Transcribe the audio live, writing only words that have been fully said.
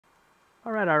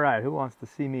All right. Who wants to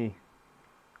see me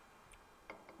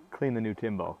clean the new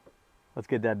Timbo? Let's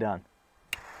get that done.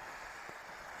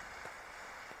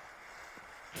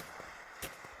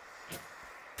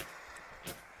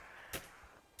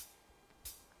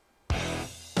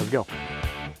 Let's go.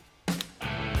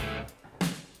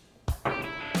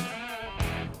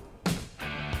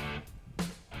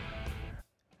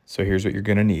 So here's what you're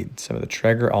gonna need. Some of the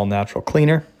Traeger all natural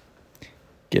cleaner.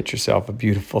 Get yourself a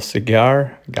beautiful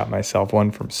cigar. Got myself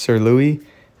one from Sir Louis,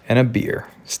 and a beer.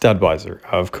 Studweiser,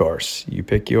 of course. You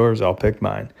pick yours, I'll pick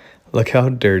mine. Look how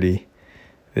dirty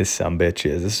this sumbitch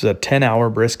is. This is a 10-hour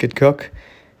brisket cook,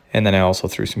 and then I also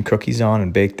threw some cookies on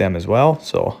and baked them as well.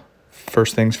 So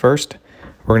first things first,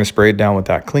 we're gonna spray it down with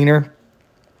that cleaner,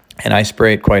 and I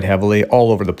spray it quite heavily all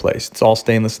over the place. It's all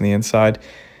stainless on the inside.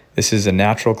 This is a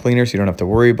natural cleaner, so you don't have to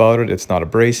worry about it. It's not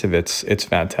abrasive. It's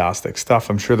fantastic stuff.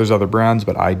 I'm sure there's other brands,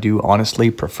 but I do honestly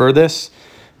prefer this.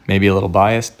 Maybe a little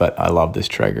biased, but I love this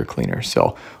Traeger cleaner.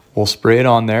 So we'll spray it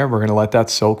on there. We're going to let that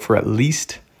soak for at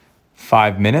least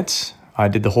 5 minutes. I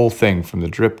did the whole thing from the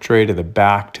drip tray to the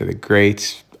back to the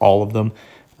grates, all of them.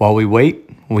 While we wait,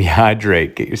 we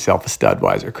hydrate. Get yourself a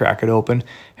Studweiser. Crack it open.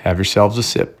 Have yourselves a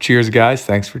sip. Cheers, guys.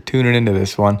 Thanks for tuning into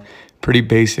this one. Pretty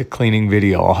basic cleaning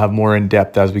video. I'll have more in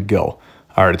depth as we go.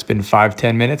 All right, it's been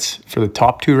 5-10 minutes. For the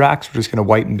top 2 racks, we're just gonna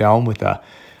wipe them down with a,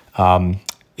 on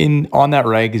that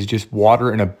rag is just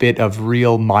water and a bit of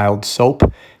real mild soap,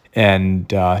 and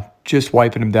just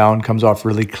wiping them down comes off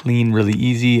really clean, really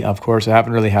easy. Of course, I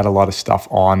haven't really had a lot of stuff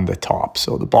on the top.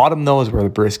 So the bottom though is where the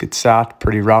brisket sat,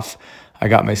 pretty rough. I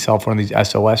got myself one of these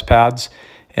SOS pads,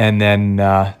 and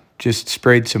then just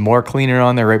sprayed some more cleaner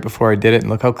on there right before I did it, and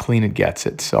look how clean it gets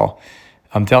it. So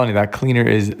I'm telling you, that cleaner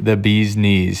is the bee's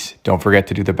knees. Don't forget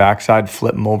to do the backside,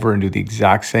 flip them over and do the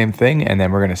exact same thing, and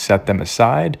then we're gonna set them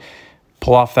aside.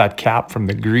 Pull off that cap from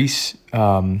the grease,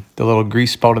 the little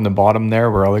grease spout in the bottom there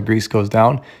where all the grease goes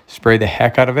down, spray the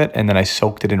heck out of it, and then I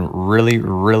soaked it in really,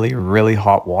 really, really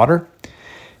hot water.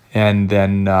 And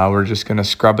then we're just gonna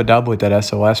scrub a dub with that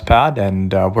SOS pad,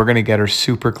 and we're gonna get her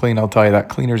super clean. I'll tell you, that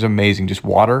cleaner's amazing. Just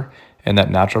water and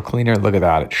that natural cleaner, look at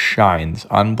that, it shines,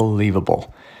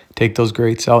 unbelievable. Take those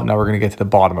grates out. Now we're gonna get to the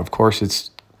bottom. Of course,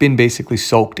 it's been basically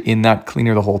soaked in that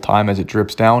cleaner the whole time as it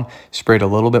drips down. Sprayed a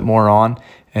little bit more on,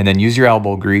 and then use your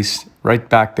elbow grease. Right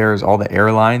back there is all the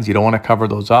air lines. You don't want to cover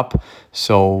those up,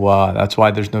 so that's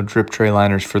why there's no drip tray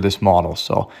liners for this model.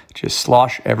 So just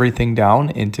slosh everything down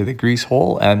into the grease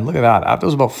hole, and look at that. That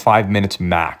was about 5 minutes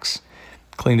max.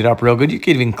 Cleaned it up real good. You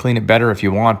could even clean it better if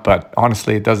you want, but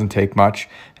honestly, it doesn't take much.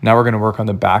 Now we're going to work on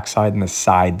the backside and the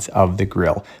sides of the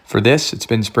grill. For this, it's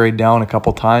been sprayed down a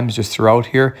couple times just throughout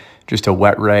here. Just a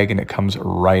wet rag, and it comes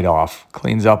right off.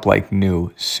 Cleans up like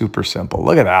new. Super simple.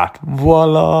 Look at that.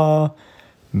 Voila.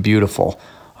 Beautiful.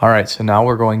 All right, so now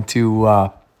we're going to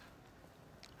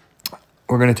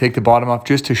take the bottom off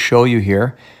just to show you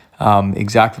here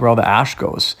exactly where all the ash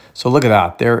goes. So look at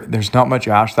that. There's not much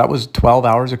ash. That was 12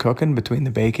 hours of cooking between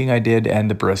the baking I did and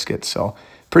the brisket. So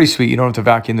pretty sweet. You don't have to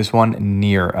vacuum this one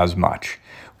near as much.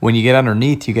 When you get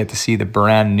underneath, you get to see the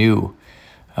brand new.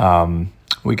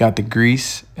 We got the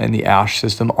grease and the ash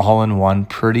system all in one.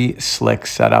 Pretty slick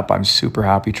setup. I'm super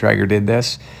happy Traeger did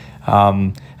this.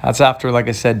 That's after, like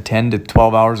I said, 10 to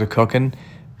 12 hours of cooking.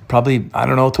 Probably, I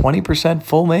don't know, 20%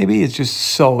 full maybe. It's just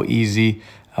so easy.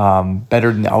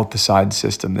 Better than the out-the-side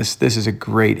system. This is a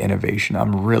great innovation.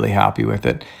 I'm really happy with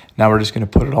it. Now we're just going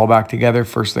to put it all back together.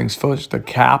 First things first, the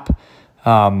cap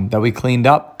that we cleaned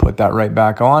up, put that right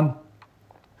back on.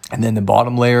 And then the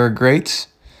bottom layer of grates.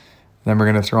 Then we're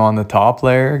going to throw on the top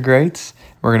layer of grates.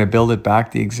 We're going to build it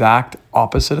back the exact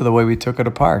opposite of the way we took it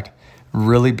apart.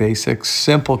 Really basic,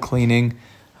 simple cleaning.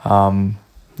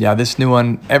 Yeah, this new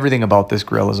one, everything about this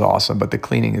grill is awesome, but the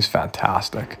cleaning is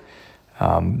fantastic.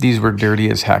 These were dirty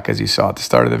as heck, as you saw at the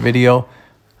start of the video.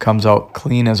 Comes out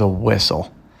clean as a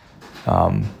whistle.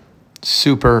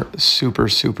 Super, super,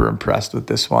 super impressed with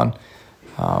this one.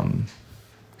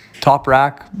 Top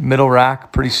rack, middle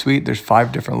rack, pretty sweet. There's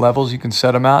 5 different levels you can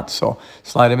set them at, so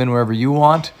slide them in wherever you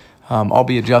want. I'll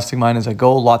be adjusting mine as I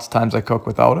go. Lots of times I cook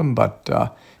without them, but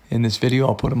in this video,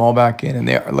 I'll put them all back in, and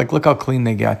they are, like, look how clean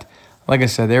they get. Like I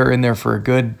said, they were in there for a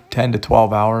good 10 to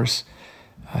 12 hours.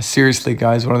 Seriously,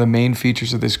 guys, one of the main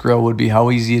features of this grill would be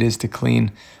how easy it is to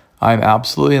clean. I'm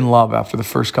absolutely in love after the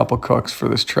first couple cooks for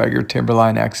this Traeger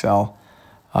Timberline XL.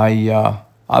 I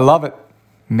love it.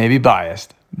 Maybe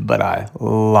biased, but I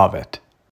love it.